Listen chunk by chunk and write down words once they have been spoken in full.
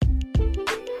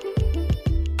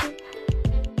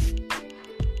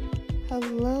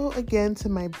Hello again to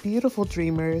my beautiful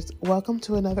dreamers. Welcome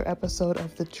to another episode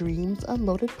of the Dreams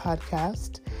Unloaded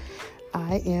podcast.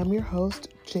 I am your host,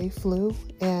 Jay Flew,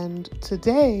 and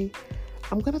today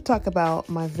I'm going to talk about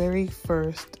my very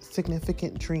first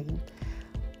significant dream.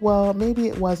 Well, maybe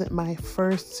it wasn't my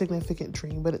first significant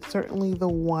dream, but it's certainly the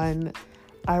one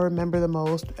I remember the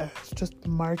most as just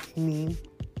marking me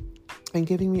and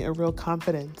giving me a real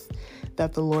confidence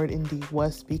that the Lord indeed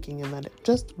was speaking and that it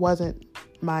just wasn't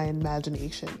my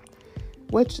imagination,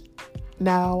 which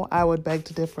now I would beg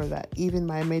to differ that even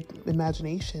my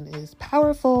imagination is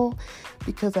powerful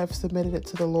because I've submitted it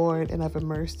to the Lord and I've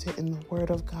immersed it in the Word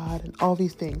of God and all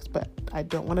these things, but I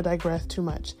don't want to digress too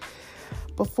much.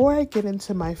 Before I get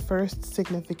into my first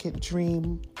significant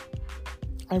dream,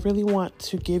 I really want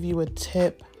to give you a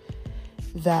tip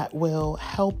that will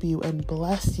help you and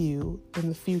bless you in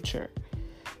the future.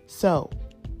 So,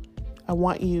 I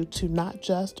want you to not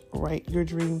just write your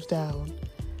dreams down.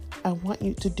 I want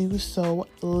you to do so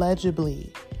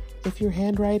legibly. If you're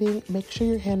handwriting, make sure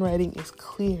your handwriting is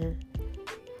clear.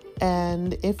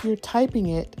 And if you're typing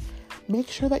it, make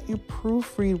sure that you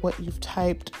proofread what you've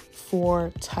typed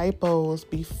for typos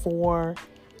before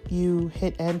you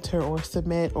hit enter or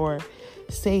submit or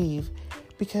save.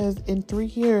 Because in 3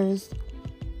 years,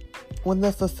 when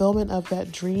the fulfillment of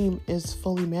that dream is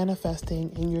fully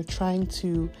manifesting and you're trying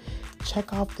to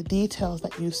check off the details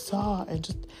that you saw and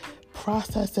just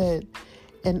process it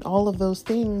and all of those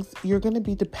things, you're going to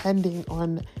be depending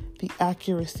on the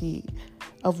accuracy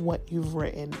of what you've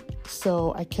written.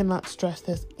 So I cannot stress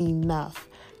this enough.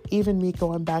 Even me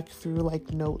going back through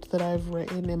like notes that I've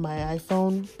written in my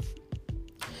iPhone,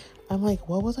 I'm like,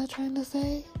 what was I trying to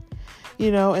say?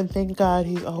 And thank God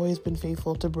he's always been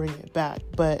faithful to bring it back.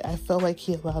 But I felt like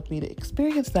he allowed me to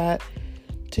experience that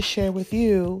to share with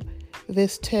you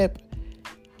this tip.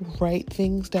 Write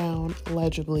things down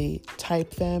legibly,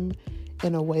 type them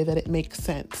in a way that it makes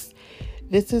sense.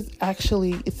 This is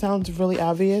actually, it sounds really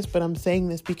obvious, but I'm saying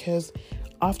this because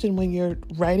often when you're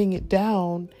writing it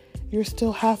down, you're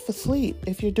still half asleep.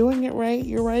 If you're doing it right,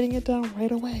 you're writing it down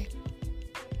right away.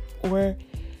 Or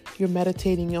you're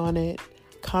meditating on it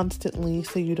constantly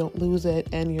so you don't lose it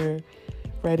and you're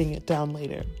writing it down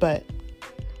later. But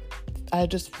I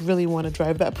just really want to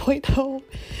drive that point home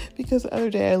because the other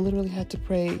day I literally had to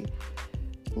pray,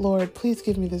 Lord, please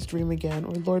give me this dream again,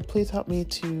 or Lord, please help me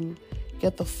to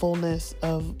get the fullness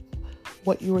of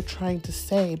what you were trying to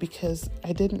say, because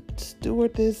I didn't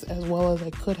steward this as well as I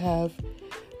could have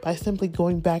by simply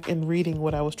going back and reading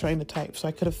what I was trying to type. So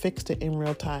I could have fixed it in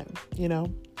real time,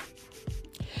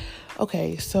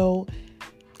 Okay, so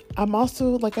I'm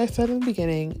also, like I said in the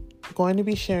beginning, going to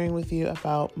be sharing with you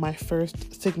about my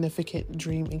first significant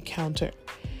dream encounter.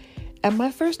 And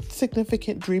my first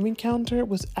significant dream encounter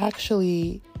was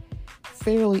actually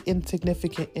fairly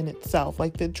insignificant in itself.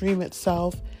 Like the dream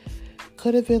itself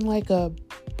could have been like a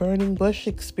burning bush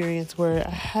experience where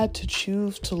I had to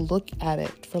choose to look at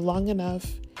it for long enough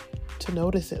to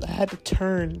notice it. I had to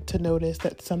turn to notice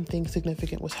that something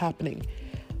significant was happening,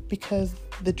 because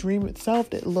the dream itself,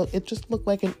 it just looked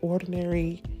like an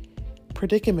ordinary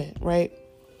predicament, right?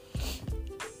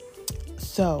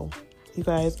 So, you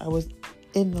guys, I was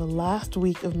in the last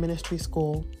week of ministry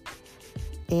school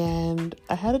and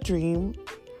I had a dream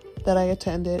that I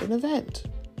attended an event.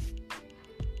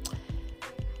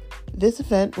 This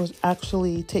event was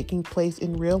actually taking place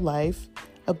in real life.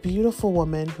 A beautiful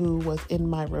woman who was in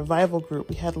my revival group,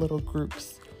 we had little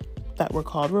groups that were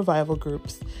called revival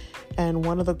groups. And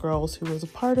one of the girls who was a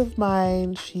part of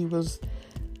mine, she was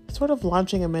sort of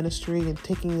launching a ministry and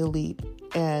taking the leap,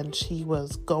 and she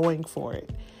was going for it.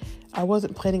 I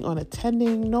wasn't planning on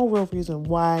attending, no real reason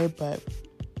why, but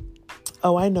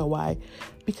I know why.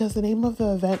 Because the name of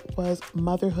the event was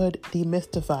Motherhood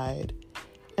Demystified.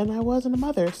 And I wasn't a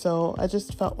mother, so I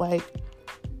just felt like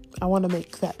I want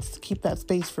to keep that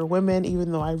space for women,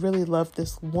 even though I really loved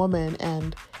this woman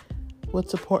and would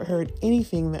support her in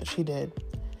anything that she did.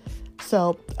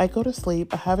 So I go to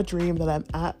sleep. I have a dream that I'm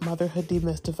at Motherhood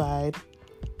Demystified.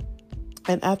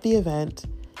 And at the event,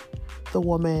 the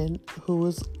woman who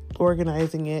was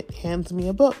organizing it hands me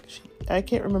a book. I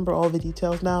can't remember all the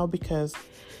details now because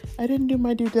I didn't do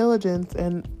my due diligence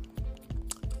and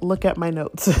look at my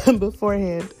notes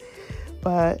beforehand.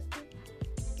 But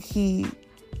the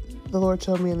Lord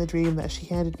showed me in the dream that she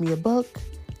handed me a book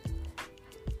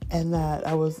and that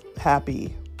I was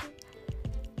happy.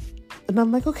 And I'm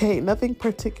like, okay, nothing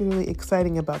particularly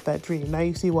exciting about that dream. Now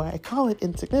you see why I call it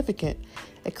insignificant,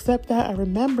 except that I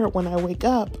remember when I wake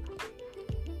up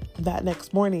that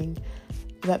next morning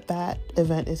that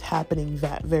event is happening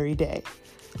that very day.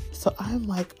 So I'm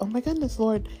like, oh my goodness,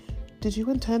 Lord, did you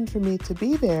intend for me to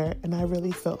be there? And I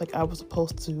really felt like I was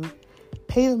supposed to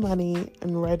pay the money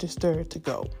and register to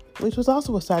go, which was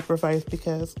also a sacrifice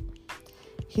because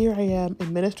here I am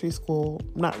in ministry school,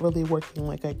 not really working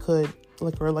like I could,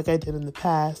 like I did in the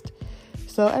past.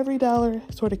 So every dollar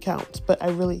sort of counts, but I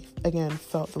really, again,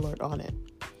 felt the Lord on it.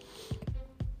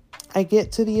 I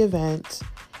get to the event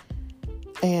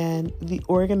and the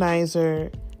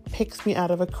organizer picks me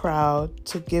out of a crowd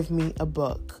to give me a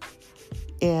book.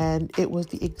 And it was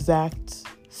the exact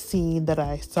scene that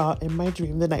I saw in my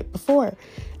dream the night before.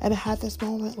 And I had this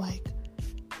moment like,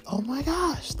 oh my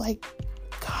gosh, like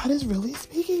God is really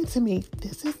speaking to me.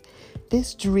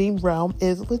 This dream realm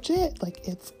is legit. Like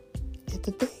it's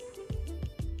a thing.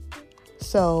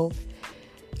 So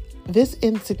this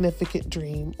insignificant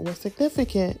dream was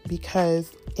significant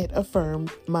because it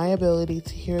affirmed my ability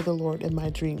to hear the Lord in my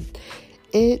dream.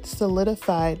 It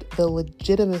solidified the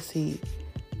legitimacy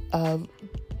of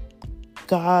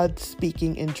God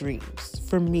speaking in dreams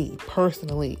for me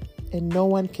personally. And no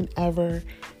one can ever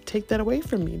take that away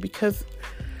from me because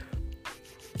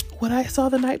what I saw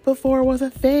the night before was a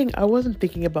thing. I wasn't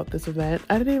thinking about this event.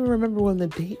 I didn't even remember when the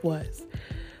date was.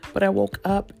 But I woke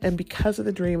up and because of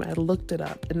the dream, I looked it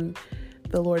up and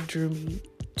the Lord drew me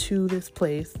to this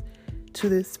place, to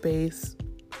this space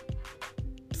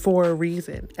for a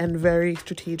reason and very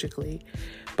strategically.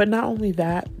 But not only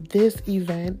that, this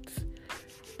event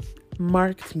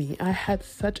marked me. I had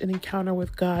such an encounter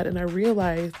with God and I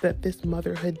realized that this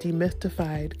Motherhood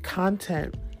Demystified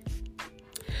content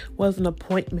was an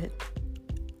appointment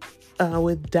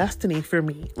with destiny for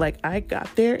me. Like I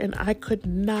got there and I could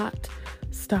not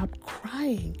stop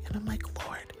crying. And I'm like,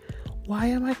 Lord, why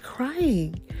am I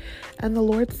crying? And the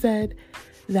Lord said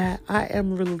that I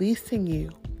am releasing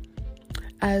you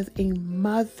as a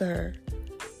mother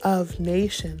of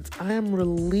nations. I am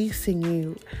releasing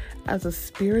you as a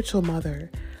spiritual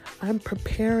mother. I'm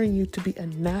preparing you to be a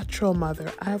natural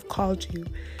mother. I have called you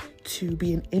to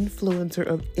be an influencer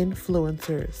of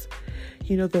influencers.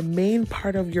 You know, the main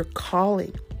part of your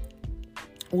calling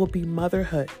will be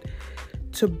motherhood,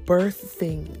 to birth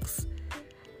things,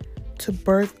 to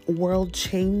birth world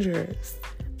changers.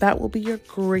 That will be your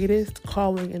greatest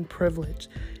calling and privilege.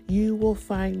 You will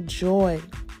find joy.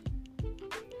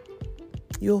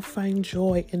 You'll find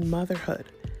joy in motherhood.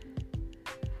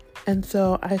 And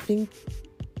so I think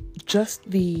just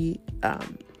the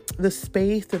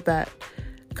space that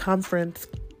conference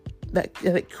that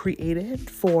it created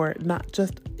for not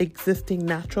just existing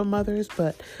natural mothers,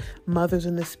 but mothers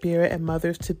in the spirit and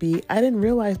mothers to be. I didn't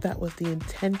realize that was the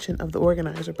intention of the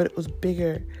organizer, but it was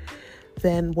bigger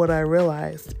than what I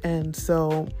realized. And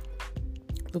so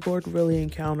the Lord really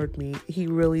encountered me. He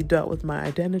really dealt with my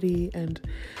identity. And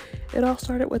it all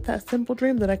started with that simple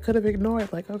dream that I could have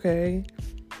ignored. Like, okay,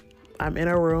 I'm in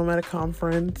a room at a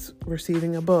conference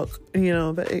receiving a book,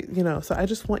 so I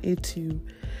just want you to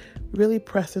really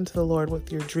press into the Lord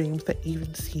with your dreams that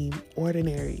even seem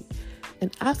ordinary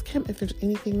and ask him if there's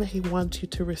anything that he wants you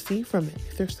to receive from it.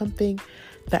 If there's something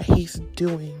that he's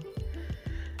doing,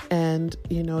 and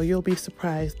you'll be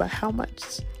surprised by how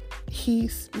much he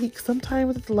speaks.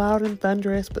 Sometimes it's loud and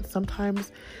thunderous, but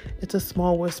sometimes it's a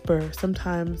small whisper.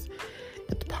 Sometimes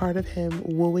it's part of him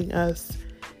wooing us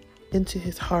into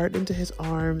his heart, into his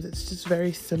arms. It's just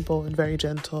very simple and very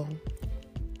gentle.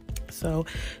 So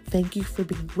thank you for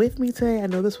being with me today. I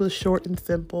know this was short and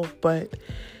simple, but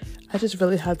I just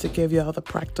really had to give y'all the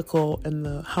practical and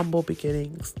the humble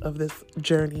beginnings of this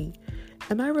journey.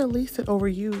 And I release it over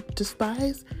you.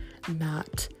 Despise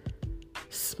not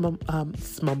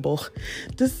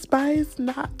Despise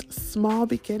not small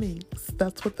beginnings.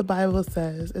 That's what the Bible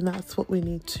says, and that's what we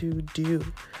need to do.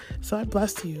 So I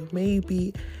bless you. May you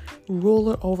be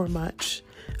ruler over much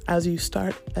as you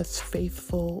start as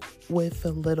faithful with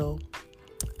the little.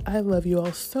 I love you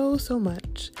all so, so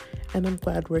much, and I'm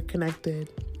glad we're connected.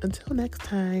 Until next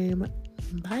time,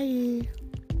 bye.